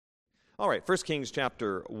All right, 1 Kings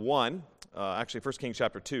chapter 1, 1 Kings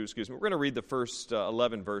chapter 2, excuse me. We're going to read the first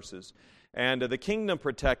 11 verses. And the kingdom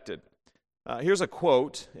protected. Here's a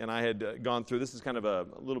quote, and I had gone through, this is kind of a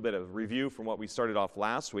little bit of review from what we started off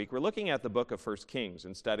last week. We're looking at the book of 1 Kings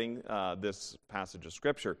and studying this passage of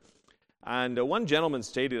Scripture. And one gentleman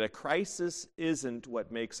stated, a crisis isn't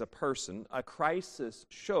what makes a person. A crisis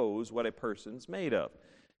shows what a person's made of.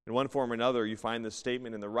 In one form or another, you find this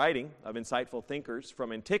statement in the writing of insightful thinkers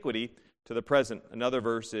from antiquity to the present. Another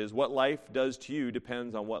verse is, what life does to you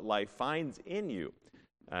depends on what life finds in you.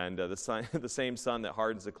 And the same sun that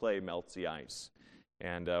hardens the clay melts the ice.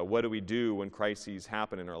 And what do we do when crises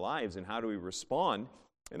happen in our lives, and how do we respond?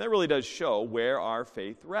 And that really does show where our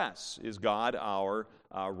faith rests. Is God our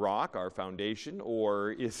rock, our foundation,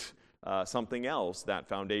 or is something else that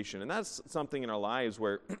foundation? And that's something in our lives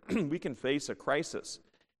where we can face a crisis.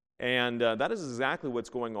 And that is exactly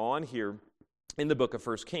what's going on here in the book of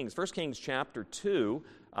 1 Kings. 1 Kings chapter 2,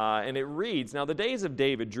 and it reads, Now the days of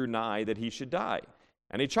David drew nigh that he should die.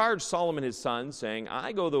 And he charged Solomon his son, saying,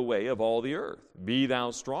 I go the way of all the earth. Be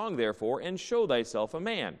thou strong, therefore, and show thyself a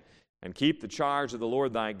man. And keep the charge of the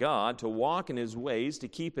Lord thy God, to walk in his ways, to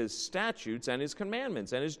keep his statutes and his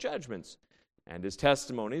commandments and his judgments, and his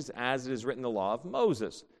testimonies, as it is written in the law of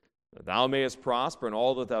Moses, that thou mayest prosper in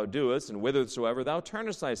all that thou doest, and whithersoever thou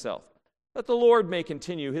turnest thyself, that the Lord may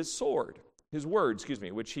continue his word,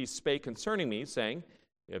 which he spake concerning me, saying,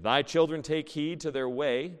 If thy children take heed to their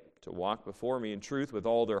way, to walk before me in truth with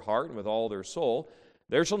all their heart and with all their soul,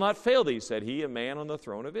 there shall not fail thee, said he, a man on the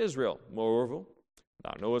throne of Israel. Moreover,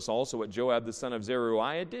 thou knowest also what Joab the son of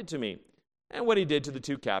Zeruiah did to me, and what he did to the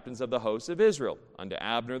two captains of the hosts of Israel, unto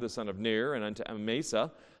Abner the son of Ner, and unto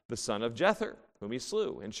Amasa the son of Jether, whom he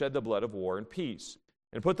slew, and shed the blood of war in peace,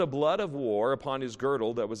 and put the blood of war upon his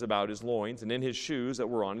girdle that was about his loins, and in his shoes that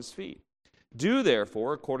were on his feet. Do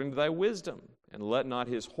therefore according to thy wisdom, and let not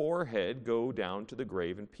his hoar head go down to the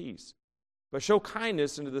grave in peace. But show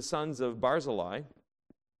kindness unto the sons of Barzillai,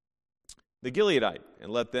 the Gileadite,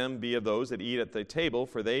 and let them be of those that eat at the table,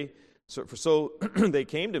 for so they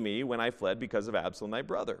came to me when I fled because of Absalom thy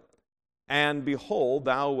brother. And behold,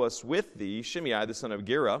 thou wast with thee Shimei the son of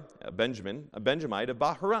Gera, a Benjamite of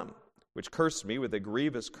Bahurim, which cursed me with a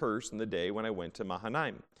grievous curse in the day when I went to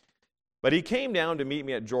Mahanaim. But he came down to meet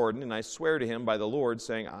me at Jordan, and I swear to him by the Lord,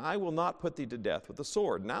 saying, I will not put thee to death with the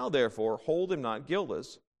sword. Now therefore hold him not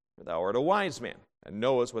guiltless, for thou art a wise man, and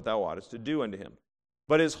knowest what thou oughtest to do unto him.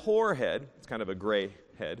 But his hoar head, it's kind of a gray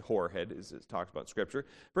head, hoar head, as it talks about in Scripture,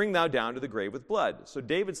 bring thou down to the grave with blood. So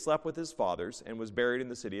David slept with his fathers, and was buried in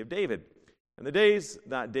the city of David. And the days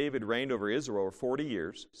that David reigned over Israel were 40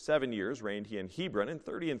 years. 7 years reigned he in Hebron, and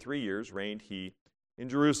 33 years reigned he in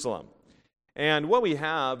Jerusalem. And what we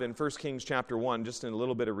have in 1 Kings chapter 1, just in a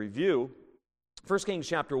little bit of review, 1 Kings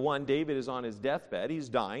chapter 1, David is on his deathbed. He's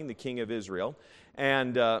dying, the king of Israel,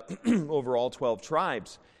 and over all 12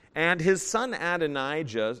 tribes. And his son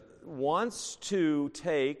Adonijah wants to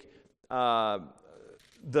take the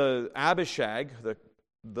Abishag,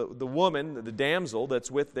 the woman, the damsel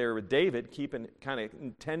that's with David, keeping kind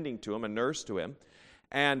of tending to him, a nurse to him,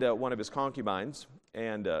 and one of his concubines,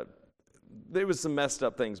 and there was some messed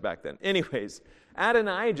up things back then. Anyways,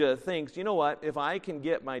 Adonijah thinks, you know what, if I can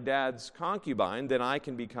get my dad's concubine, then I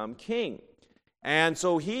can become king. And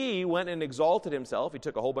so he went and exalted himself. He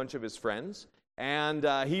took a whole bunch of his friends, and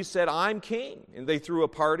he said, I'm king. And they threw a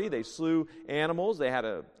party. They slew animals.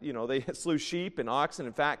 They slew sheep and oxen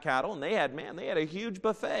and fat cattle, and they had a huge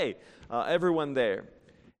buffet, everyone there.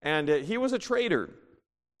 And he was a traitor.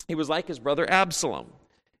 He was like his brother Absalom.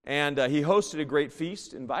 And he hosted a great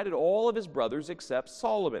feast, invited all of his brothers except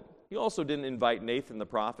Solomon. He also didn't invite Nathan the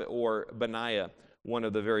prophet or Benaiah, one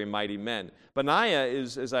of the very mighty men. Benaiah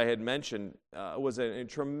is, as I had mentioned, was a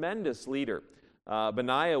tremendous leader.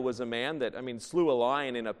 Benaiah was a man that, slew a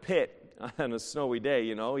lion in a pit on a snowy day,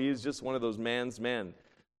 He was just one of those man's men.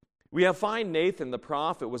 We find Nathan the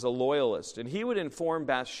prophet was a loyalist, and he would inform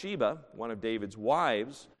Bathsheba, one of David's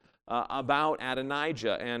wives, about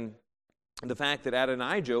Adonijah, and the fact that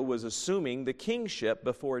Adonijah was assuming the kingship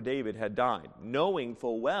before David had died, knowing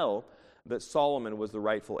full well that Solomon was the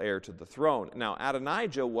rightful heir to the throne. Now,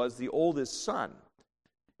 Adonijah was the oldest son.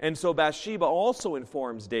 And so Bathsheba also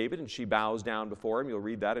informs David, and she bows down before him. You'll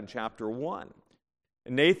read that in chapter 1.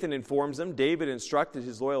 And Nathan informs him. David instructed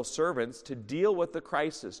his loyal servants to deal with the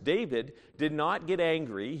crisis. David did not get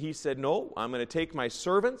angry. He said, no, I'm going to take my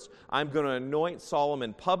servants. I'm going to anoint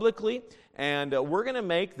Solomon publicly. And we're going to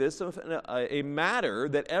make this a matter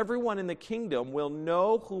that everyone in the kingdom will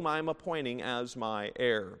know whom I'm appointing as my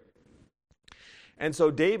heir. And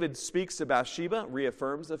so David speaks to Bathsheba,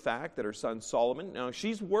 reaffirms the fact that her son Solomon, now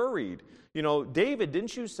she's worried. David,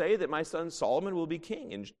 didn't you say that my son Solomon will be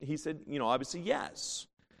king? And he said, obviously yes.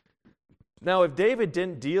 Now, if David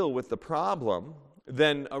didn't deal with the problem,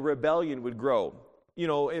 then a rebellion would grow.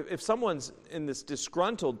 If someone's in this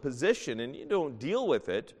disgruntled position and you don't deal with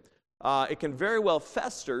it, it can very well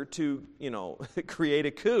fester to, create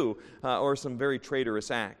a coup or some very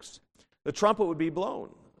traitorous acts. The trumpet would be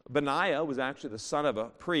blown. Benaiah was actually the son of a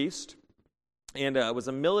priest and was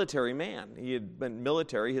a military man. He had been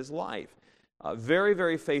military his life. A very,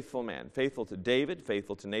 very faithful man. Faithful to David,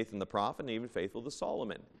 faithful to Nathan the prophet, and even faithful to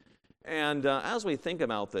Solomon. And as we think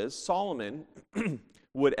about this, Solomon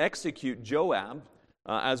would execute Joab,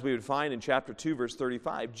 as we would find in chapter 2, verse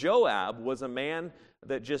 35. Joab was a man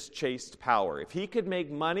that just chased power. If he could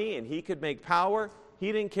make money and he could make power,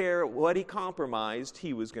 he didn't care what he compromised,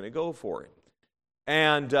 he was going to go for it.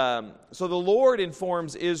 And so the Lord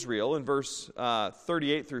informs Israel in verse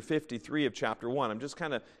 38 through 53 of chapter 1. I'm just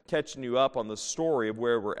kind of catching you up on the story of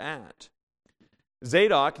where we're at.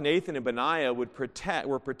 Zadok, Nathan, and Benaiah were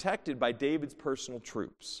protected by David's personal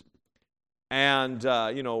troops. And,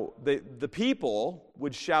 the people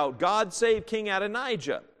would shout, "God save King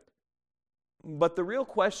Adonijah." But the real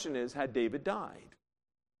question is, had David died?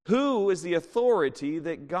 Who is the authority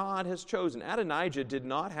that God has chosen? Adonijah did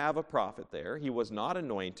not have a prophet there. He was not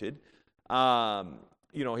anointed. He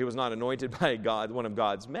was not anointed by God, one of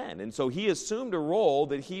God's men. And so he assumed a role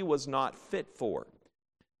that he was not fit for.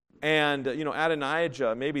 And,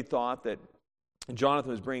 Adonijah maybe thought that Jonathan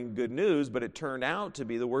was bringing good news, but it turned out to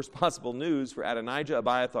be the worst possible news for Adonijah,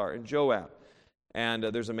 Abiathar, and Joab. And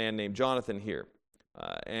there's a man named Jonathan here,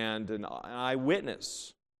 and an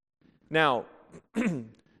eyewitness. Now,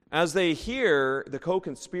 as they hear, the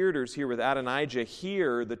co-conspirators here with Adonijah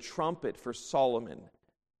hear the trumpet for Solomon,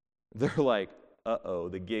 they're like, uh-oh,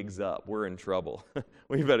 the gig's up. We're in trouble.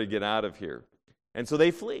 We better get out of here. And so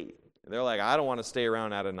they flee. They're like, I don't want to stay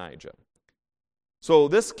around Adonijah. So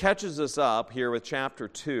this catches us up here with chapter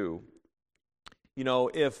 2.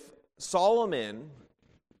 If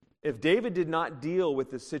David did not deal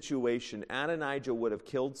with the situation, Adonijah would have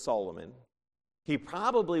killed Solomon. He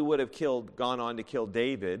probably would have gone on to kill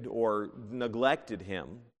David or neglected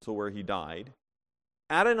him to where he died.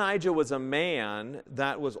 Adonijah was a man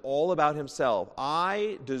that was all about himself.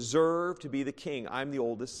 I deserve to be the king. I'm the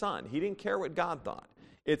oldest son. He didn't care what God thought.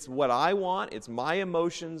 It's what I want. It's my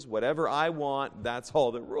emotions. Whatever I want, that's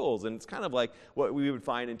all that rules. And it's kind of like what we would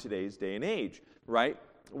find in today's day and age, right?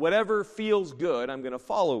 Whatever feels good, I'm going to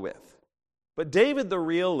follow with. But David the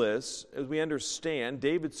realist, as we understand,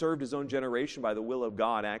 David served his own generation by the will of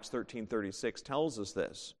God. Acts 13:36 tells us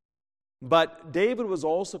this. But David was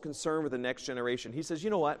also concerned with the next generation. He says,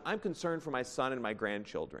 you know what? I'm concerned for my son and my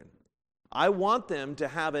grandchildren. I want them to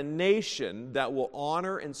have a nation that will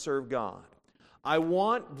honor and serve God. I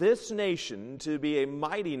want this nation to be a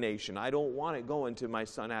mighty nation. I don't want it going to my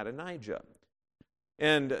son Adonijah.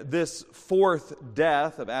 And this fourth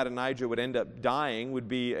death of Adonijah would end up dying would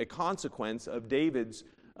be a consequence of David's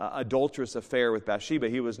adulterous affair with Bathsheba.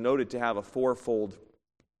 He was noted to have a fourfold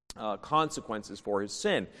consequences for his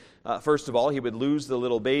sin. First of all, he would lose the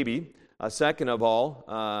little baby. Second of all,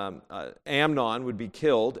 Amnon would be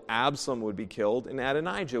killed, Absalom would be killed, and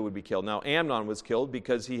Adonijah would be killed. Now, Amnon was killed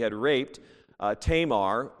because he had raped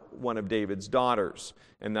Tamar, one of David's daughters,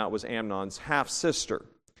 and that was Amnon's half-sister.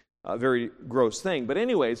 A very gross thing. But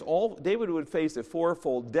anyways, David would face a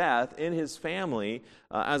fourfold death in his family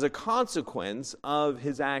as a consequence of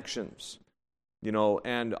his actions.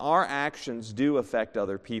 And our actions do affect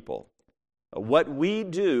other people. What we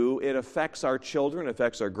do, it affects our children, it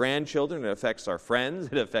affects our grandchildren, it affects our friends,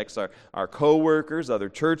 it affects our co-workers, other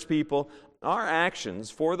church people. Our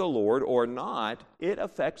actions for the Lord or not, it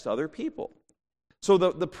affects other people. So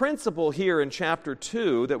the principle here in chapter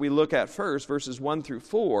 2 that we look at first, verses 1 through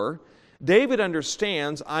 4, David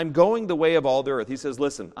understands, I'm going the way of all the earth. He says,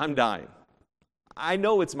 listen, I'm dying. I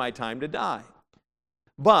know it's my time to die.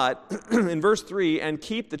 But in verse 3, and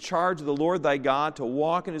keep the charge of the Lord thy God to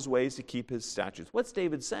walk in his ways, to keep his statutes. What's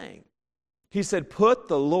David saying? He said, put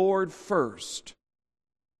the Lord first.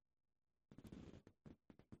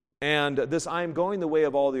 And this I am going the way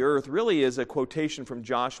of all the earth really is a quotation from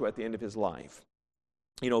Joshua at the end of his life.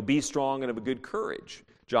 Be strong and of a good courage,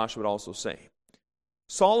 Joshua would also say.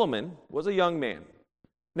 Solomon was a young man.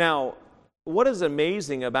 Now, what is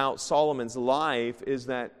amazing about Solomon's life is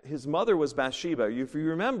that his mother was Bathsheba. If you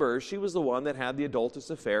remember, she was the one that had the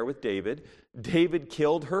adulterous affair with David. David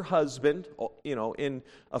killed her husband, in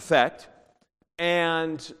effect.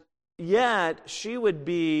 And, yet she would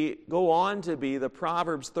go on to be the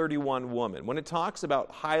Proverbs 31 woman. When it talks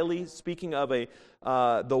about highly, speaking of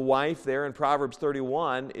the wife there in Proverbs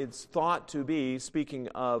 31, it's thought to be speaking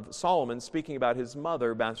of Solomon, speaking about his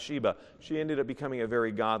mother, Bathsheba. She ended up becoming a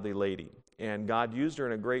very godly lady, and God used her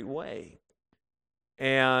in a great way.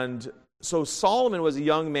 And so Solomon was a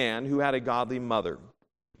young man who had a godly mother.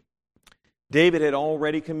 David had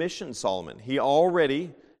already commissioned Solomon. He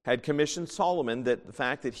already had commissioned Solomon the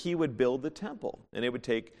fact that he would build the temple, and it would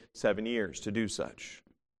take 7 years to do such.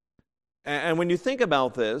 And when you think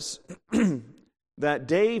about this, that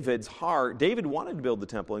David wanted to build the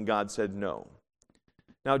temple, and God said no.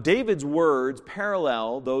 Now, David's words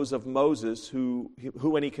parallel those of Moses, who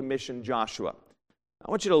when he commissioned Joshua. I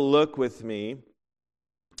want you to look with me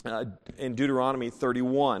in Deuteronomy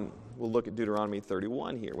 31. We'll look at Deuteronomy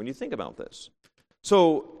 31 here, when you think about this.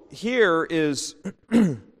 So here is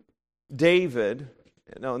David,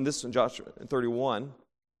 now in this in Joshua 31,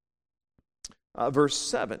 verse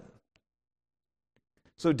 7.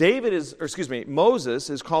 So Moses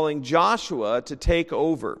is calling Joshua to take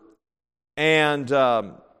over. And,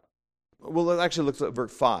 well, actually look at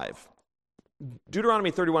verse 5.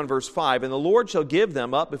 Deuteronomy 31, verse 5, "And the Lord shall give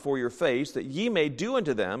them up before your face, that ye may do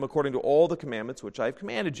unto them according to all the commandments which I have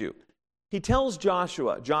commanded you." He tells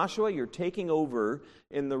Joshua, you're taking over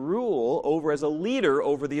in the rule over as a leader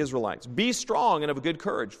over the Israelites. Be strong and of a good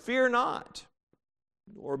courage. Fear not,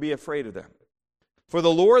 nor be afraid of them. For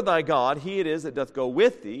the Lord thy God, he it is that doth go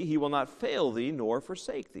with thee. He will not fail thee, nor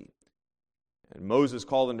forsake thee. And Moses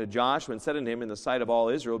called unto Joshua and said unto him in the sight of all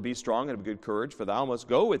Israel, Be strong and of good courage, for thou must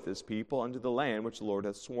go with this people unto the land which the Lord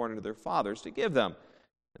hath sworn unto their fathers to give them.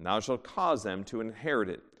 And thou shalt cause them to inherit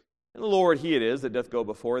it. And the Lord, he it is that doth go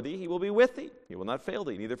before thee. He will be with thee. He will not fail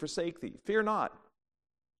thee, neither forsake thee. Fear not,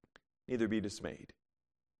 neither be dismayed.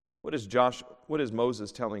 What is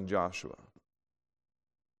Moses telling Joshua?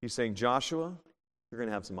 He's saying, Joshua, you're going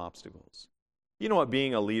to have some obstacles. You know what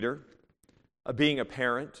being a leader, being a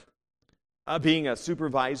parent, being a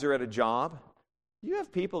supervisor at a job, you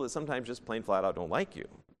have people that sometimes just plain flat out don't like you.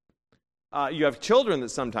 You have children that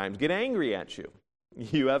sometimes get angry at you.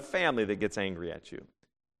 You have family that gets angry at you.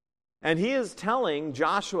 And he is telling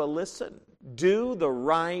Joshua, listen, do the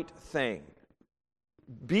right thing.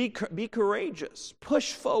 Be courageous.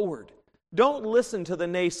 Push forward. Don't listen to the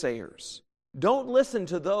naysayers. Don't listen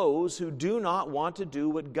to those who do not want to do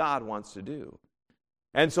what God wants to do.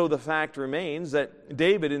 And so the fact remains that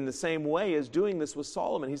David, in the same way, is doing this with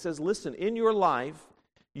Solomon. He says, listen, in your life,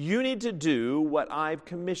 you need to do what I've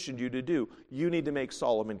commissioned you to do. You need to make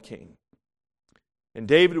Solomon king. And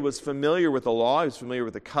David was familiar with the law. He was familiar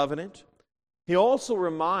with the covenant. He also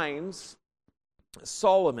reminds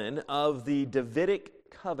Solomon of the Davidic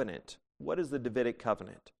covenant. What is the Davidic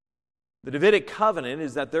covenant? The Davidic covenant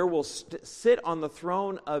is that there will sit on the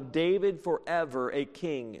throne of David forever a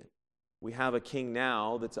king. We have a king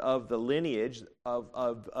now that's of the lineage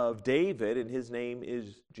of David, and his name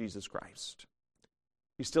is Jesus Christ.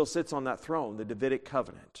 He still sits on that throne, the Davidic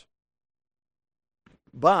covenant.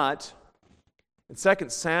 But in 2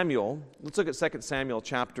 Samuel, let's look at 2 Samuel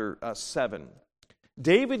chapter 7.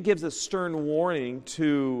 David gives a stern warning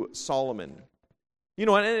to Solomon. You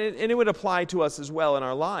know, and it would apply to us as well in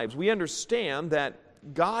our lives. We understand that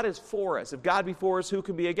God is for us. If God be for us, who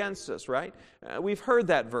can be against us, right? We've heard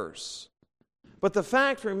that verse. But the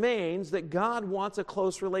fact remains that God wants a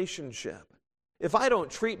close relationship. If I don't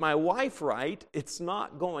treat my wife right, it's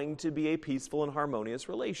not going to be a peaceful and harmonious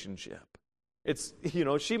relationship. It's,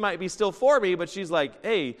 she might be still for me, but she's like,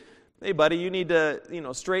 hey buddy, you need to,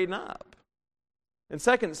 straighten up. In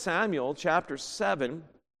 2 Samuel chapter 7,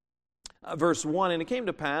 verse 1, "And it came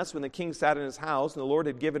to pass when the king sat in his house, and the Lord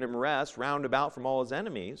had given him rest round about from all his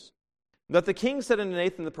enemies, that the king said unto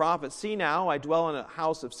Nathan the prophet, See now, I dwell in a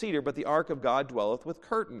house of cedar, but the ark of God dwelleth with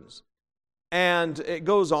curtains." And it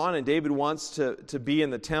goes on, and David wants to be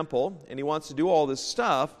in the temple, and he wants to do all this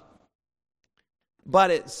stuff.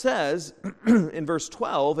 But it says in verse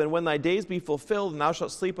 12, "And when thy days be fulfilled, and thou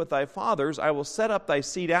shalt sleep with thy fathers, I will set up thy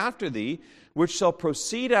seed after thee, which shall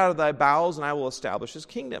proceed out of thy bowels, and I will establish his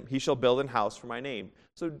kingdom. He shall build an house for my name."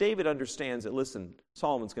 So David understands that, listen,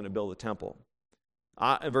 Solomon's going to build a temple.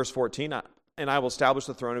 In verse 14, "And I will establish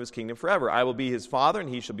the throne of his kingdom forever. I will be his father, and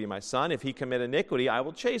he shall be my son. If he commit iniquity, I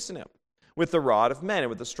will chasten him with the rod of men and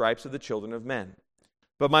with the stripes of the children of men.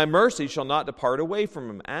 But my mercy shall not depart away from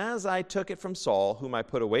him, as I took it from Saul, whom I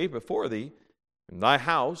put away before thee. And thy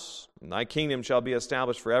house and thy kingdom shall be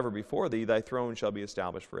established forever before thee. Thy throne shall be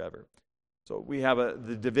established forever." So we have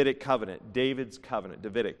the Davidic covenant, David's covenant,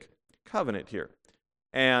 Davidic covenant here.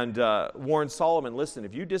 and warned Solomon, listen,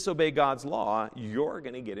 if you disobey God's law, you're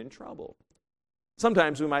going to get in trouble.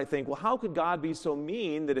 Sometimes we might think, well, how could God be so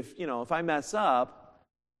mean that if I mess up,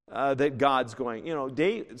 that God's going,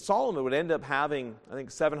 Solomon would end up having, I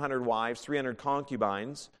think, 700 wives, 300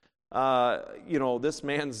 concubines. This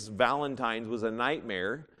man's Valentine's was a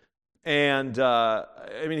nightmare. And,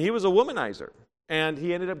 he was a womanizer. And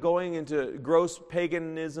he ended up going into gross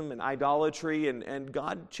paganism and idolatry, and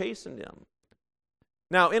God chastened him.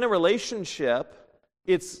 Now, in a relationship,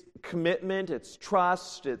 it's commitment, it's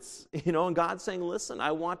trust, and God's saying, listen,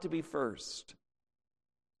 I want to be first.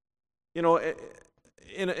 In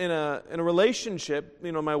a relationship,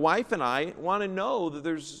 my wife and I want to know that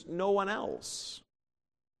there's no one else.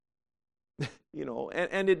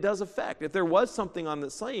 And it does affect. If there was something on the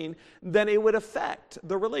scene, then it would affect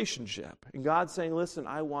the relationship. And God's saying, listen,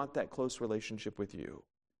 I want that close relationship with you.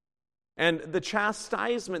 And the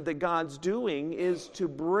chastisement that God's doing is to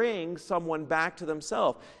bring someone back to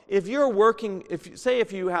themselves. If you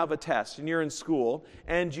have a test and you're in school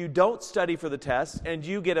and you don't study for the test and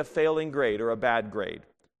you get a failing grade or a bad grade.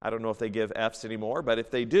 I don't know if they give Fs anymore, but if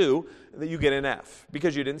they do, then you get an F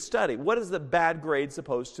because you didn't study. What is the bad grade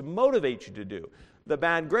supposed to motivate you to do? The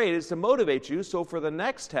bad grade is to motivate you, so for the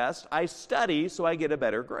next test, I study so I get a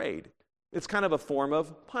better grade. It's kind of a form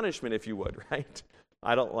of punishment, if you would, right?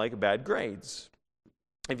 I don't like bad grades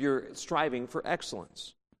if you're striving for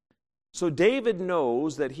excellence. So David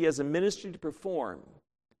knows that he has a ministry to perform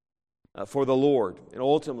for the Lord, and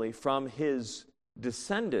ultimately from his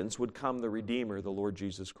descendants would come the Redeemer, the Lord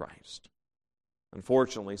Jesus Christ.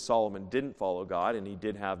 Unfortunately, Solomon didn't follow God, and he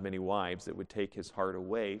did have many wives that would take his heart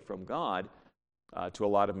away from God to a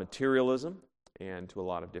lot of materialism and to a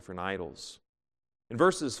lot of different idols. In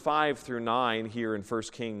verses 5 through 9 here in 1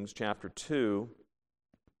 Kings chapter 2,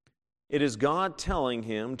 it is God telling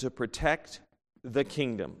him to protect the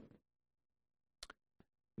kingdom.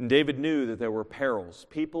 And David knew that there were perils.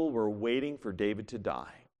 People were waiting for David to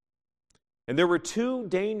die. And there were two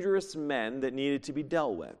dangerous men that needed to be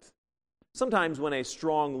dealt with. Sometimes when a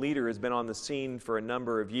strong leader has been on the scene for a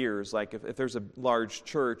number of years, like if there's a large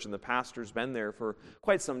church and the pastor's been there for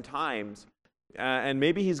quite some time, and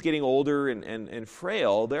maybe he's getting older and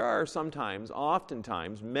frail, there are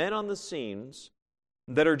oftentimes, men on the scenes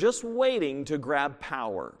that are just waiting to grab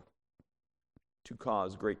power to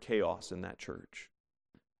cause great chaos in that church.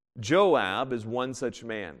 Joab is one such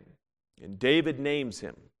man, and David names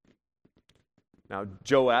him. Now,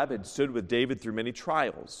 Joab had stood with David through many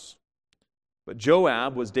trials, but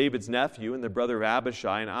Joab was David's nephew and the brother of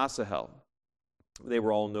Abishai and Asahel. They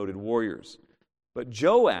were all noted warriors. But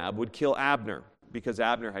Joab would kill Abner because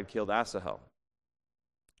Abner had killed Asahel,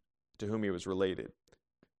 to whom he was related.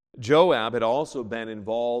 Joab had also been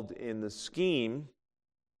involved in the scheme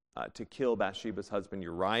to kill Bathsheba's husband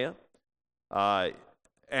Uriah.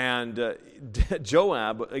 And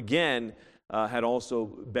Joab, again, had also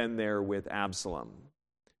been there with Absalom.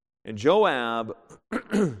 And Joab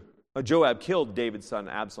killed David's son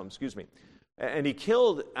Absalom, And he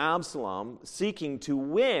killed Absalom seeking to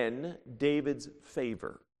win David's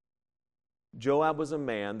favor. Joab was a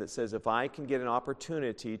man that says, if I can get an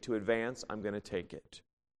opportunity to advance, I'm going to take it.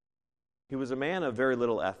 He was a man of very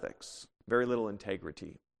little ethics, very little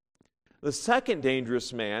integrity. The second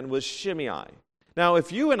dangerous man was Shimei. Now,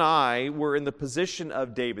 if you and I were in the position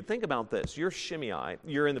of David, think about this. You're Shimei.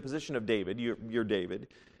 You're in the position of David. You're David.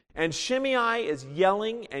 And Shimei is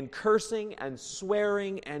yelling and cursing and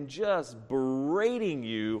swearing and just berating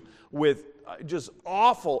you with just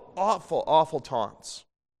awful, awful, awful taunts.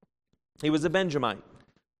 He was a Benjamite,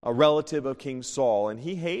 a relative of King Saul, and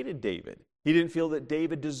he hated David. He didn't feel that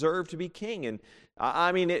David deserved to be king. And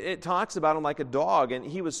it talks about him like a dog. And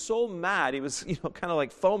he was so mad. He was, kind of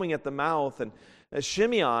like foaming at the mouth. And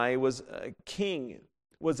Shimei was a king,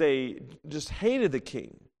 just hated the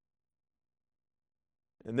king.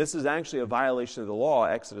 And this is actually a violation of the law,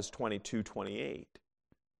 Exodus 22:28.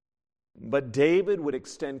 But David would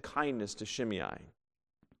extend kindness to Shimei.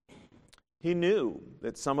 He knew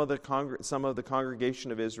that some of the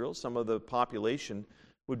congregation of Israel, some of the population,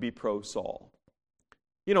 would be pro-Saul.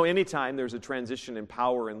 Anytime there's a transition in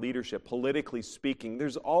power and leadership, politically speaking,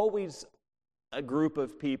 there's always a group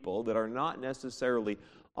of people that are not necessarily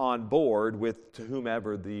on board with to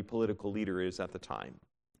whomever the political leader is at the time.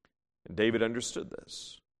 And David understood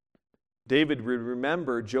this. David would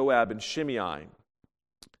remember Joab and Shimei,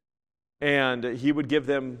 and he would give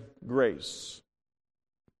them grace.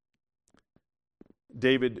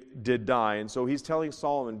 David did die, and so he's telling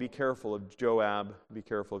Solomon, be careful of Joab, be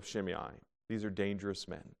careful of Shimei. These are dangerous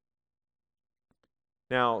men.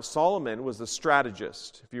 Now, Solomon was the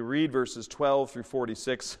strategist. If you read verses 12 through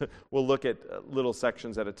 46, we'll look at little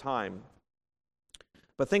sections at a time.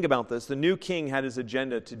 But think about this. The new king had his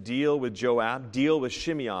agenda to deal with Joab, deal with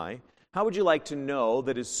Shimei. How would you like to know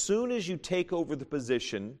that as soon as you take over the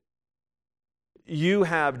position, you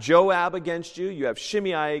have Joab against you, you have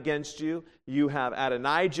Shimei against you, you have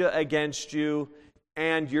Adonijah against you,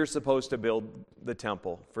 and you're supposed to build the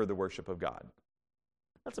temple for the worship of God?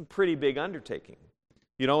 That's a pretty big undertaking.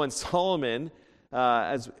 And Solomon,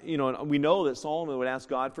 we know that Solomon would ask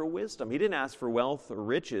God for wisdom. He didn't ask for wealth or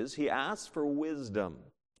riches. He asked for wisdom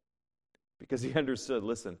because he understood,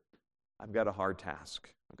 listen, I've got a hard task.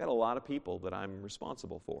 I've got a lot of people that I'm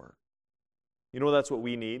responsible for. That's what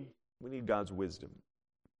we need. We need God's wisdom.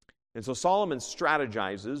 And so Solomon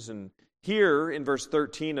strategizes, and here in verse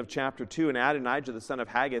 13 of chapter 2, and Adonijah the son of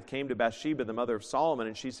Haggith came to Bathsheba, the mother of Solomon,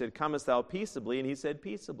 and she said, Comest thou peaceably? And he said,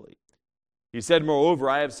 Peaceably. He said, Moreover,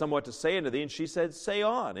 I have somewhat to say unto thee. And she said, Say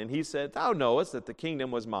on. And he said, Thou knowest that the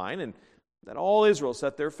kingdom was mine, and that all Israel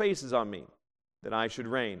set their faces on me, that I should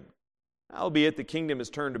reign. Albeit the kingdom is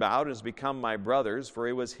turned about, and has become my brother's, for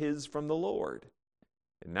it was his from the Lord.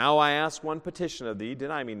 And now I ask one petition of thee,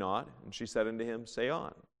 deny me not. And she said unto him, Say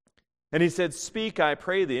on. And he said, Speak, I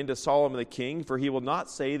pray thee, unto Solomon the king, for he will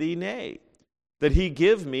not say thee nay, that he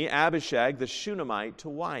give me Abishag the Shunammite to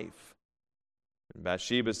wife. And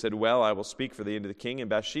Bathsheba said, Well, I will speak for thee unto the king. And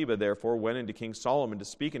Bathsheba therefore went unto King Solomon to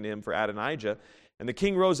speak unto him for Adonijah. And the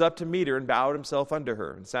king rose up to meet her and bowed himself unto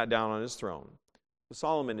her and sat down on his throne. So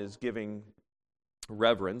Solomon is giving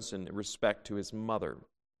reverence and respect to his mother.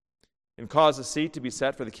 And caused a seat to be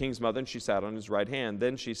set for the king's mother, and she sat on his right hand.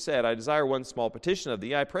 Then she said, I desire one small petition of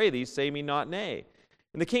thee. I pray thee, say me not nay.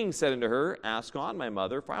 And the king said unto her, Ask on, my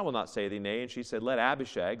mother, for I will not say thee nay. And she said, Let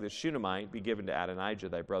Abishag the Shunammite be given to Adonijah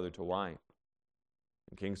thy brother to wife.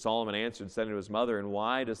 And King Solomon answered and said unto his mother, And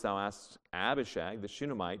why dost thou ask Abishag the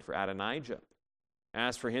Shunammite for Adonijah?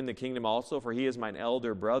 Ask for him the kingdom also, for he is mine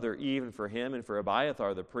elder brother, even for him, and for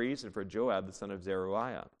Abiathar the priest, and for Joab the son of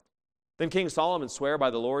Zeruiah. Then King Solomon sware by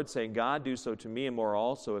the Lord, saying, God do so to me, and more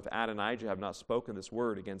also, if Adonijah have not spoken this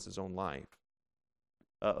word against his own life.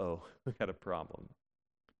 We got a problem.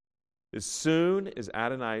 As soon as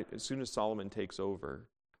Solomon takes over,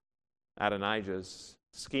 Adonijah's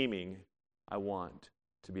scheming, I want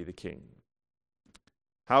to be the king.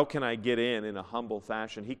 How can I get in a humble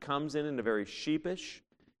fashion? He comes in a very sheepish,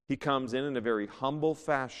 he comes in a very humble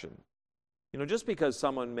fashion. Just because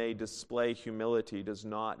someone may display humility does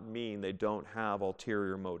not mean they don't have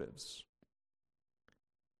ulterior motives.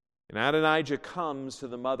 And Adonijah comes to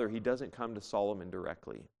the mother. He doesn't come to Solomon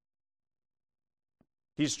directly.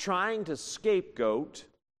 He's trying to scapegoat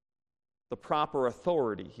the proper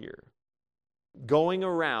authority here, going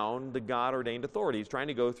around the God-ordained authority. He's trying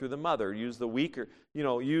to go through the mother, use the weaker,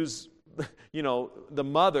 the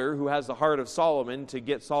mother who has the heart of Solomon to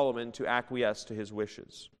get Solomon to acquiesce to his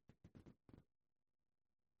wishes.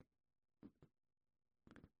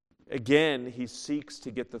 Again, he seeks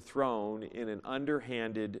to get the throne in an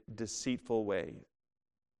underhanded, deceitful way.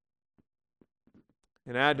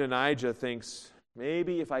 And Adonijah thinks,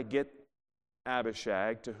 maybe if I get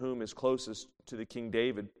Abishag, to whom is closest to the King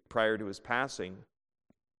David prior to his passing,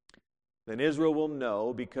 then Israel will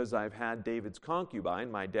know, because I've had David's concubine,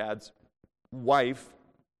 my dad's wife,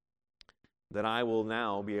 that I will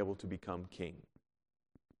now be able to become king.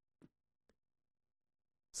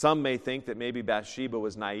 Some may think that maybe Bathsheba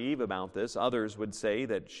was naive about this. Others would say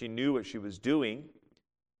that she knew what she was doing,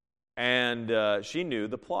 and she knew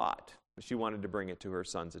the plot. She wanted to bring it to her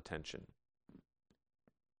son's attention.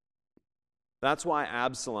 That's why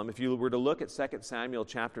Absalom, if you were to look at 2 Samuel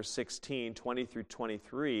chapter 16, 20 through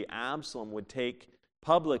 23, Absalom would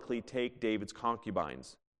publicly take David's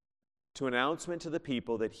concubines to announcement to the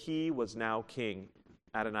people that he was now king.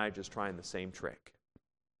 Adonijah's trying the same trick.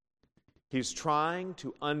 He's trying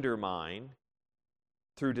to undermine,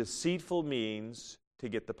 through deceitful means, to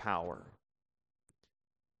get the power.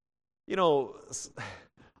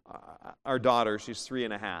 Our daughter, she's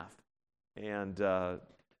 3.5, and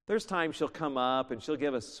there's times she'll come up and she'll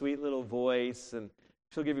give a sweet little voice, and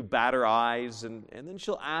she'll give you batter eyes, and then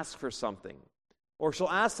she'll ask for something. Or she'll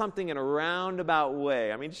ask something in a roundabout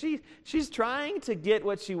way. I mean, she's trying to get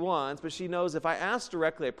what she wants, but she knows if I ask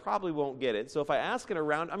directly, I probably won't get it. So if I ask in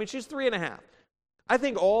she's 3.5. I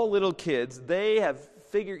think all little kids, they have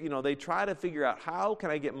figured, they try to figure out, how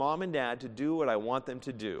can I get mom and dad to do what I want them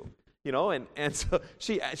to do? And so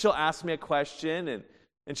she'll ask me a question, and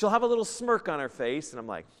And she'll have a little smirk on her face, and I'm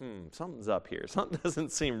like, something's up here. Something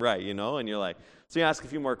doesn't seem right, And you're like, so you ask a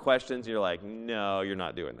few more questions, and you're like, no, you're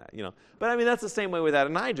not doing that, But I mean, that's the same way with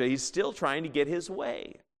Adonijah. He's still trying to get his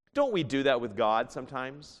way. Don't we do that with God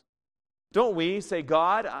sometimes? Don't we say,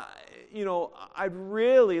 God, I'd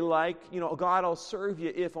really like, God, I'll serve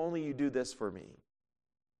you if only you do this for me.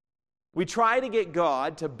 We try to get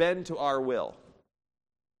God to bend to our will.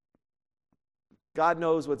 God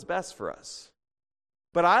knows what's best for us.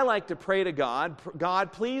 But I like to pray to God,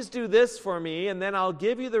 God, please do this for me, and then I'll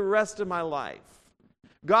give you the rest of my life.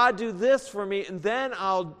 God, do this for me, and then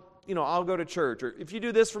I'll go to church. Or if you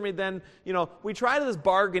do this for me, then, we try this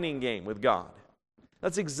bargaining game with God.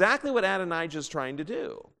 That's exactly what Adonijah is trying to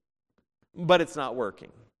do. But it's not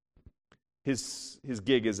working. His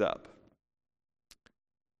gig is up.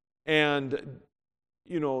 And,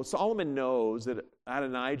 Solomon knows that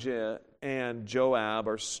Adonijah and Joab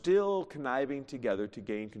are still conniving together to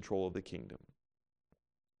gain control of the kingdom.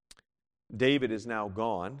 David is now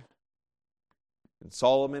gone, and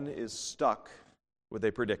Solomon is stuck with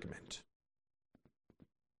a predicament.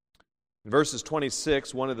 In verses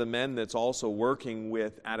 26, one of the men that's also working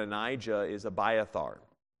with Adonijah is Abiathar.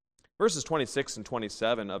 Verses 26 and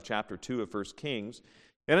 27 of chapter 2 of 1 Kings,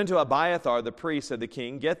 and unto Abiathar the priest said the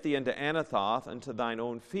king, Get thee into Anathoth, unto thine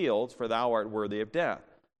own fields, for thou art worthy of death.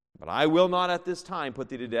 But I will not at this time put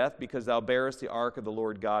thee to death, because thou bearest the ark of the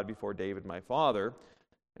Lord God before David my father,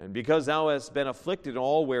 and because thou hast been afflicted in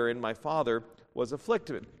all wherein my father was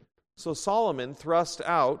afflicted. So Solomon thrust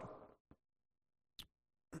out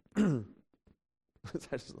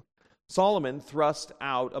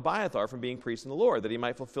Abiathar from being priest in the Lord, that he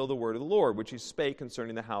might fulfill the word of the Lord, which he spake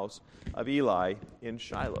concerning the house of Eli in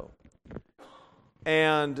Shiloh.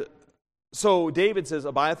 And so David says,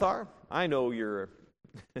 Abiathar, I know you're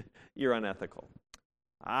unethical.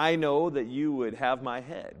 I know that you would have my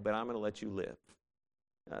head, but I'm going to let you live.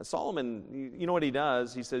 Solomon, you know what he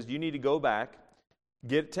does? He says, you need to go back,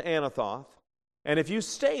 get to Anathoth, and if you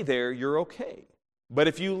stay there, you're okay. But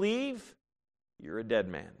if you leave, you're a dead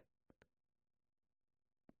man.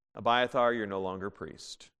 Abiathar, you're no longer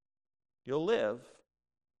priest. You'll live.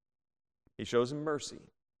 He shows him mercy.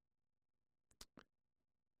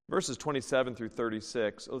 Verses 27 through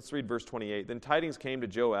 36, let's read verse 28. Then tidings came to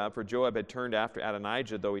Joab, for Joab had turned after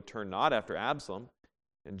Adonijah, though he turned not after Absalom.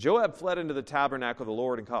 And Joab fled into the tabernacle of the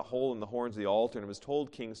Lord and caught hold in the horns of the altar, and it was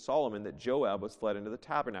told King Solomon that Joab was fled into the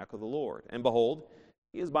tabernacle of the Lord. And behold,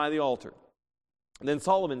 he is by the altar. And then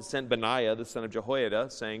Solomon sent Benaiah, the son of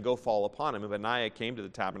Jehoiada, saying, Go fall upon him. And Benaiah came to the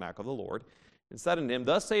tabernacle of the Lord, and said unto him,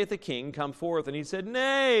 Thus saith the king, Come forth. And he said,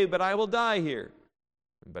 Nay, but I will die here.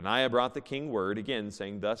 And Benaiah brought the king word again,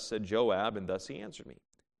 saying, Thus said Joab, and thus he answered me.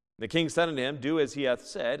 And the king said unto him, Do as he hath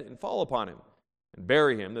said, and fall upon him, and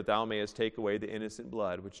bury him, that thou mayest take away the innocent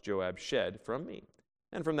blood which Joab shed from me,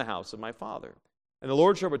 and from the house of my father. And the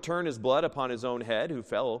Lord shall return his blood upon his own head, who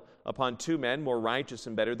fell upon 2 men more righteous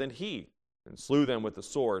and better than he, and slew them with the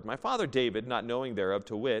sword. My father David, not knowing thereof,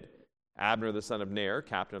 to wit, Abner the son of Ner,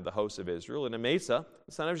 captain of the host of Israel, and Amasa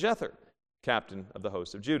the son of Jether, captain of the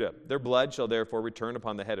host of Judah. Their blood shall therefore return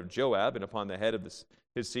upon the head of Joab, and upon the head of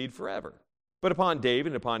his seed forever. But upon David,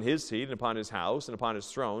 and upon his seed, and upon his house, and upon his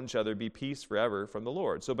throne, shall there be peace forever from the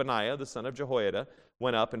Lord. So Benaiah the son of Jehoiada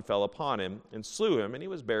went up and fell upon him, and slew him, and he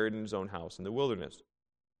was buried in his own house in the wilderness.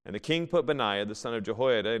 And the king put Benaiah the son of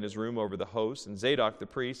Jehoiada in his room over the host, and Zadok the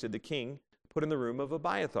priest did the king put in the room of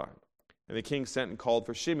Abiathar. And the king sent and called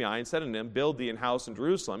for Shimei, and said unto him, Build thee an house in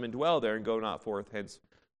Jerusalem, and dwell there, and go not forth hence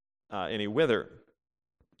any whither.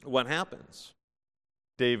 What happens?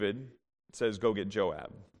 David says, Go get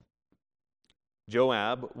Joab.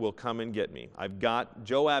 Joab will come and get me.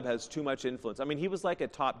 Joab has too much influence. I mean, he was like a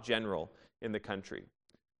top general in the country.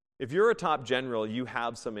 If you're a top general, you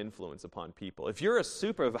have some influence upon people. If you're a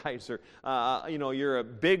supervisor, you're a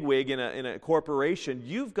bigwig in a corporation,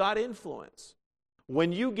 you've got influence.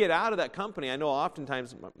 When you get out of that company, I know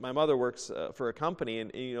oftentimes my mother works for a company,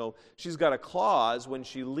 and she's got a clause when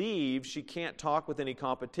she leaves, she can't talk with any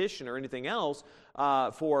competition or anything else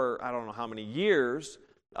for I don't know how many years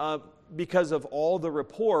because of all the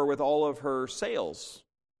rapport with all of her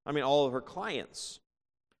all of her clients.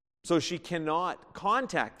 So she cannot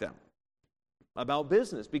contact them about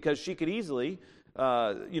business because she could easily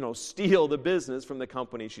steal the business from the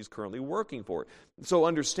company she's currently working for. So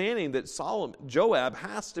understanding that Joab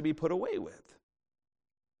has to be put away with.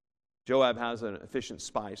 Joab has an efficient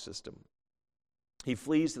spy system. He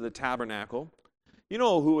flees to the tabernacle. You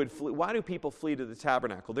know who would flee? Why do people flee to the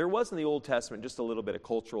tabernacle? There was in the Old Testament, just a little bit of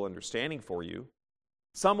cultural understanding for you,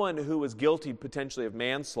 someone who was guilty potentially of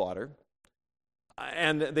manslaughter,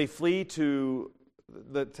 and they flee to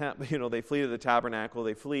they flee to the tabernacle,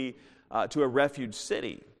 they flee to a refuge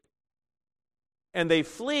city. And they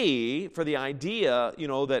flee for the idea,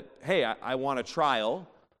 that, hey, I want a trial,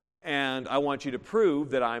 and I want you to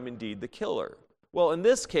prove that I'm indeed the killer. Well, in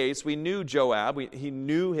this case, we knew Joab. He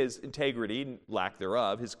knew his integrity, lack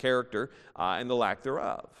thereof, his character, and the lack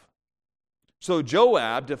thereof. So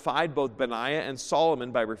Joab defied both Benaiah and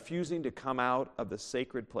Solomon by refusing to come out of the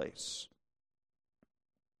sacred place.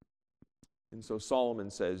 And so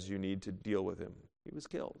Solomon says, you need to deal with him. He was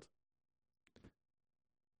killed.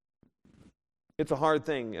 It's a hard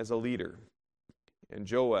thing as a leader. And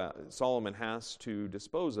Solomon has to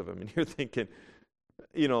dispose of him. And you're thinking,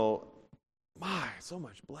 my, so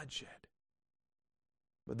much bloodshed.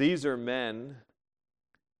 But these are men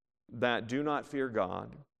that do not fear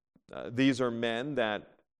God. These are men that,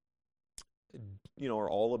 are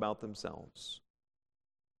all about themselves.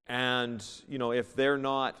 And, if they're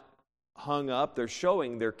not hung up, they're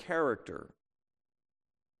showing their character.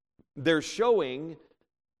 They're showing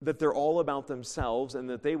that they're all about themselves and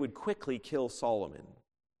that they would quickly kill Solomon.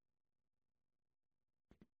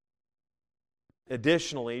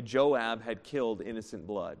 Additionally, Joab had killed innocent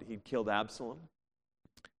blood. He'd killed Absalom.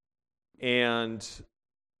 And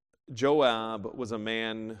Joab was a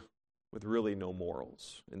man with really no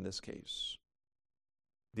morals in this case.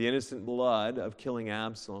 The innocent blood of killing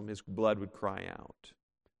Absalom, his blood would cry out.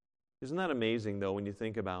 Isn't that amazing, though, when you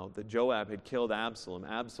think about that Joab had killed Absalom?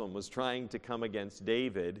 Absalom was trying to come against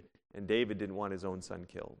David, and David didn't want his own son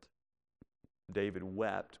killed. David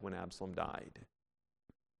wept when Absalom died.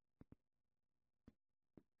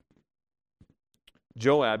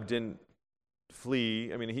 Joab didn't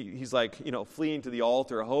flee. I mean, he's like, fleeing to the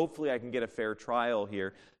altar. Hopefully I can get a fair trial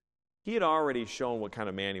here. He had already shown what kind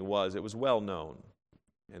of man he was. It was well known.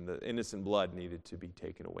 And the innocent blood needed to be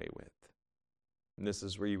taken away with. And this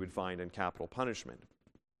is where you would find in capital punishment.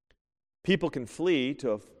 People can flee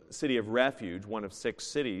to a city of refuge, one of 6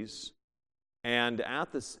 cities. And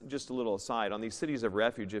at this, just a little aside, on these cities of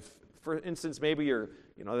refuge, if, for instance, maybe you're,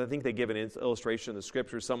 I think they give an illustration in the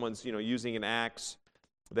scripture. Someone's, using an axe.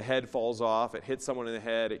 The head falls off. It hits someone in the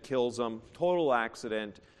head. It kills them. Total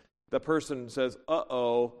accident. The person says,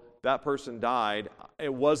 uh-oh, that person died.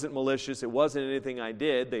 It wasn't malicious. It wasn't anything I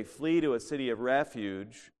did. They flee to a city of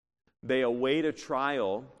refuge. They await a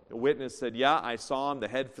trial. A witness said, yeah, I saw him. The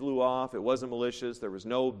head flew off. It wasn't malicious. There was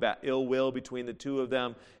no ill will between the two of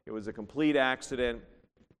them. It was a complete accident,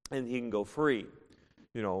 and he can go free.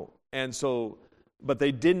 And so, but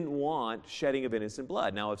they didn't want shedding of innocent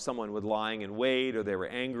blood. Now, if someone was lying in wait, or they were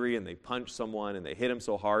angry and they punched someone and they hit him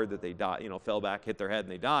so hard that they died, fell back, hit their head,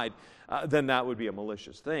 and they died, then that would be a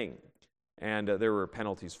malicious thing. And there were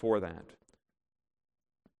penalties for that.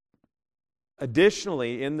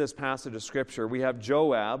 Additionally, in this passage of Scripture, we have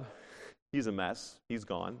Joab. He's a mess. He's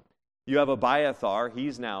gone. You have Abiathar.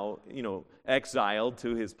 He's now, exiled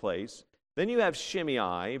to his place. Then you have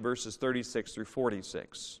Shimei, verses 36 through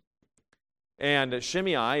 46. And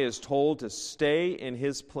Shimei is told to stay in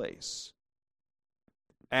his place.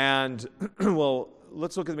 And, well,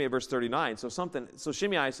 let's look at me at verse 39. So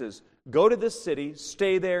Shimei says, go to this city,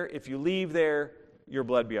 stay there. If you leave there, your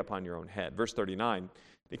blood be upon your own head. Verse 39.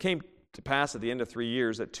 It came to pass at the end of 3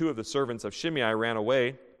 years that 2 of the servants of Shimei ran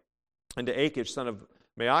away unto Achish, son of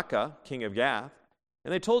Maacah, king of Gath.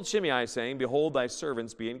 And they told Shimei, saying, behold, thy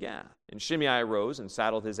servants be in Gath. And Shimei arose and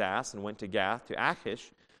saddled his ass and went to Gath to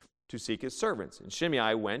Achish to seek his servants. And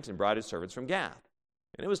Shimei went and brought his servants from Gath.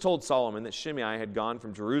 And it was told Solomon that Shimei had gone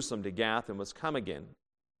from Jerusalem to Gath and was come again.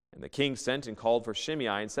 And the king sent and called for Shimei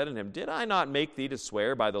and said unto him, did I not make thee to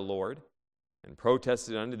swear by the Lord? And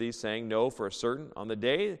protested unto thee, saying, no, for a certain, on the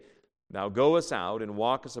day thou goest out and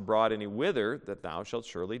walkest abroad any whither, that thou shalt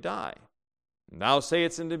surely die. And thou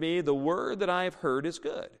sayest unto me, the word that I have heard is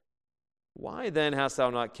good. Why then hast thou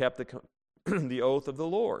not kept the oath of the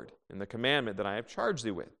Lord, and the commandment that I have charged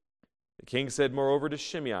thee with? The king said moreover to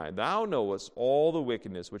Shimei, thou knowest all the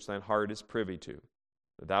wickedness which thine heart is privy to.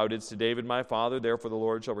 That thou didst to David my father, therefore the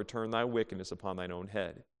Lord shall return thy wickedness upon thine own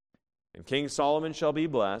head. And King Solomon shall be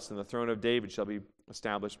blessed, and the throne of David shall be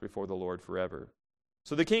established before the Lord forever.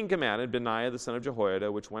 So the king commanded Benaiah the son of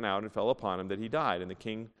Jehoiada, which went out and fell upon him, that he died, and the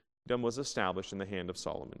kingdom was established in the hand of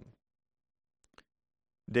Solomon.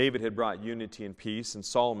 David had brought unity and peace, and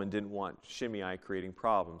Solomon didn't want Shimei creating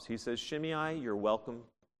problems. He says, Shimei, you're welcome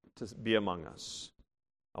to be among us.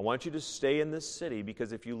 I want you to stay in this city,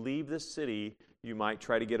 because if you leave this city, you might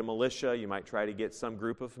try to get a militia, you might try to get some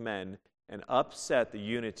group of men and upset the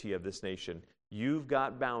unity of this nation. You've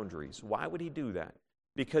got boundaries. Why would he do that?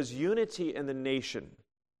 Because unity in the nation.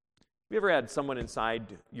 Have you ever had someone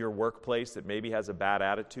inside your workplace that maybe has a bad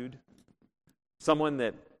attitude? someone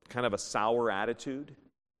that kind of a sour attitude.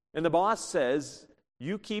 And the boss says,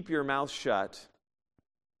 you keep your mouth shut.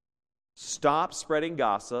 Stop spreading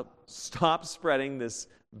gossip. Stop spreading this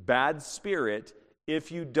bad spirit.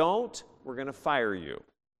 If you don't, we're going to fire you.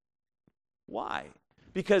 Why?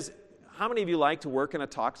 Because how many of you like to work in a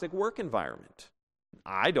toxic work environment?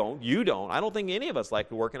 I don't. You don't. I don't think any of us like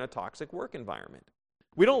to work in a toxic work environment.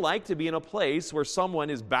 We don't like to be in a place where someone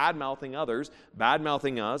is bad-mouthing others,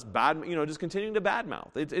 bad-mouthing us, just continuing to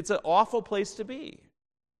bad-mouth. It's an awful place to be.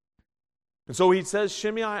 And so he says,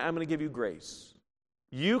 Shimei, I'm going to give you grace.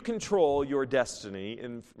 You control your destiny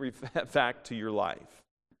in fact to your life.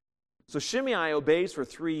 So Shimei obeys for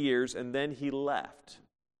 3 years, and then he left.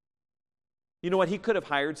 You know what? He could have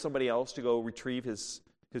hired somebody else to go retrieve his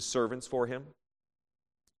servants for him.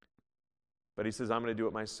 But he says, I'm going to do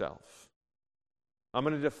it myself. I'm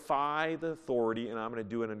going to defy the authority, and I'm going to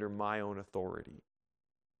do it under my own authority.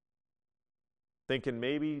 Thinking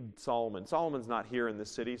maybe Solomon's not here in this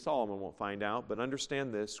city. Solomon won't find out, but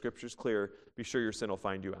understand this. Scripture's clear. Be sure your sin will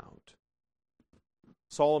find you out.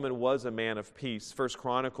 Solomon was a man of peace. 1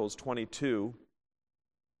 Chronicles 22,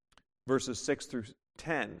 verses 6 through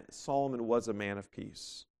 10. Solomon was a man of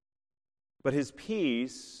peace. But his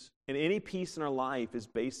peace, and any peace in our life, is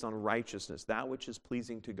based on righteousness, that which is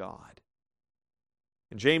pleasing to God.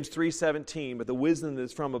 In James 3:17, but the wisdom that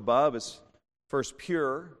is from above is first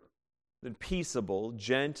pure, then peaceable,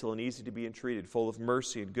 gentle, and easy to be entreated, full of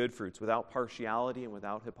mercy and good fruits, without partiality and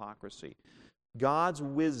without hypocrisy. God's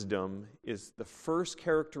wisdom is the first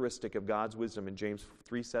characteristic of God's wisdom in James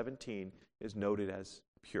 3:17 is noted as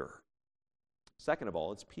pure. Second of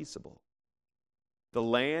all, it's peaceable. The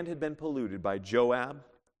land had been polluted by Joab,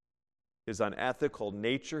 his unethical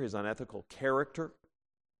nature, his unethical character.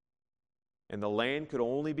 And the land could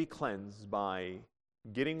only be cleansed by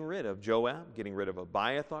getting rid of Joab, getting rid of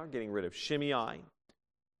Abiathar, getting rid of Shimei,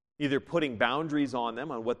 either putting boundaries on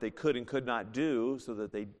them on what they could and could not do so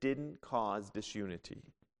that they didn't cause disunity.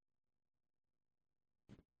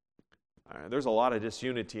 There's a lot of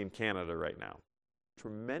disunity in Canada right now.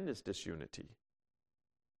 Tremendous disunity.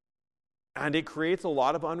 And it creates a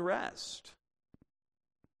lot of unrest.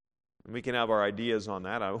 And we can have our ideas on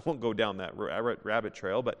that. I won't go down that rabbit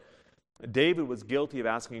trail, but David was guilty of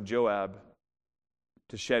asking Joab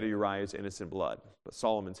to shed Uriah's innocent blood, but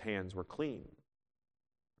Solomon's hands were clean.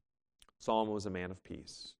 Solomon was a man of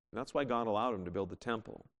peace. And that's why God allowed him to build the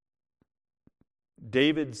temple.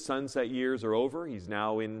 David's sunset years are over. He's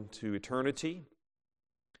now into eternity.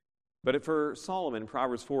 But for Solomon,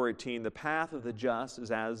 Proverbs 4:18, the path of the just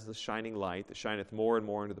is as the shining light that shineth more and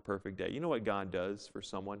more into the perfect day. You know what God does for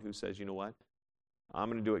someone who says, you know what? I'm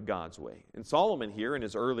going to do it God's way. And Solomon here in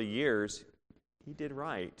his early years, he did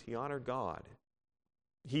right. He honored God.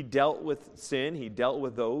 He dealt with sin. He dealt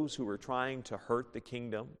with those who were trying to hurt the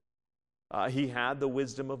kingdom. He had the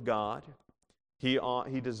wisdom of God. He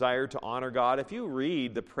desired to honor God. If you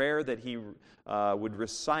read the prayer that he would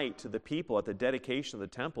recite to the people at the dedication of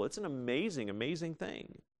the temple, it's an amazing, amazing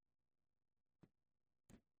thing.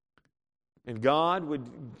 And God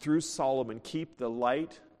would, through Solomon, keep the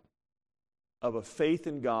light of a faith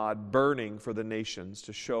in God burning for the nations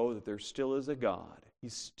to show that there still is a God.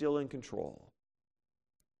 He's still in control.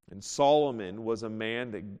 And Solomon was a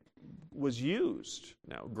man that was used.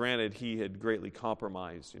 Now, granted, he had greatly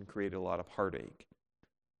compromised and created a lot of heartache.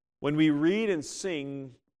 When we read and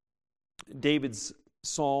sing David's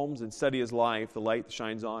psalms and study his life, the light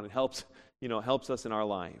shines on and helps us in our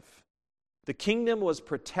life. The kingdom was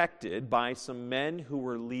protected by some men who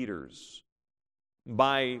were leaders,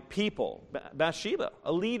 by people. Bathsheba,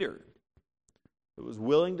 a leader, who was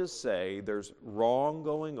willing to say there's wrong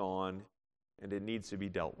going on and it needs to be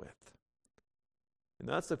dealt with. And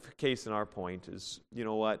that's the case in our point is, you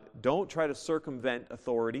know what? Don't try to circumvent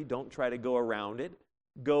authority. Don't try to go around it.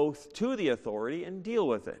 Go to the authority and deal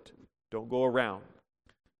with it. Don't go around.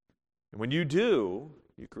 And when you do,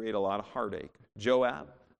 you create a lot of heartache. Joab,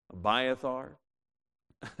 Abiathar,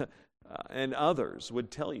 and others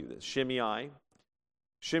would tell you this. Shimei,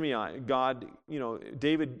 God,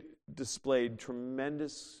 David displayed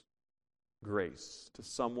tremendous grace to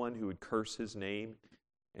someone who would curse his name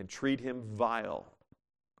and treat him vile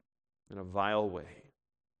in a vile way.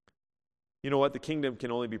 You know what? The kingdom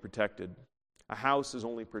can only be protected. A house is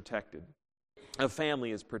only protected. A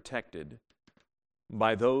family is protected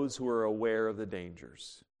by those who are aware of the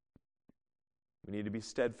dangers. We need to be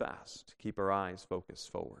steadfast, keep our eyes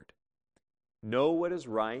focused forward. Know what is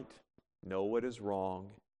right, know what is wrong,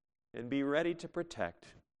 and be ready to protect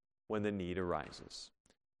when the need arises.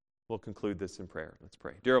 We'll conclude this in prayer. Let's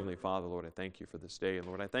pray. Dear Heavenly Father, Lord, I thank you for this day. And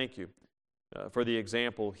Lord, I thank you for the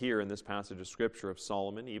example here in this passage of Scripture of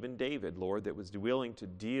Solomon, even David, Lord, that was willing to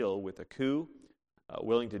deal with a coup,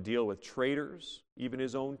 willing to deal with traitors, even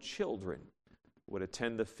his own children would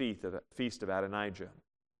attend the feast of Adonijah.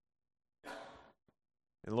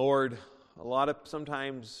 And Lord,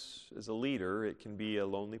 sometimes as a leader, it can be a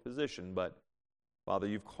lonely position, but Father,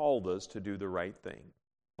 you've called us to do the right thing.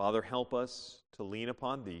 Father, help us to lean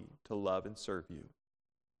upon Thee, to love and serve You.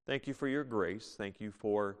 Thank You for Your grace. Thank You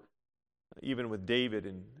for, even with David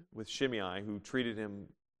and with Shimei, who treated him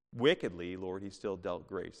wickedly, Lord, He still dealt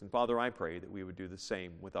grace. And Father, I pray that we would do the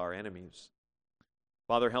same with our enemies.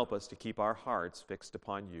 Father, help us to keep our hearts fixed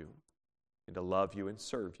upon You and to love You and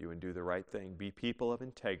serve You and do the right thing. Be people of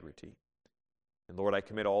integrity. And Lord, I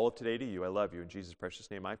commit all of today to You. I love You. In Jesus' precious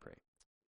name I pray.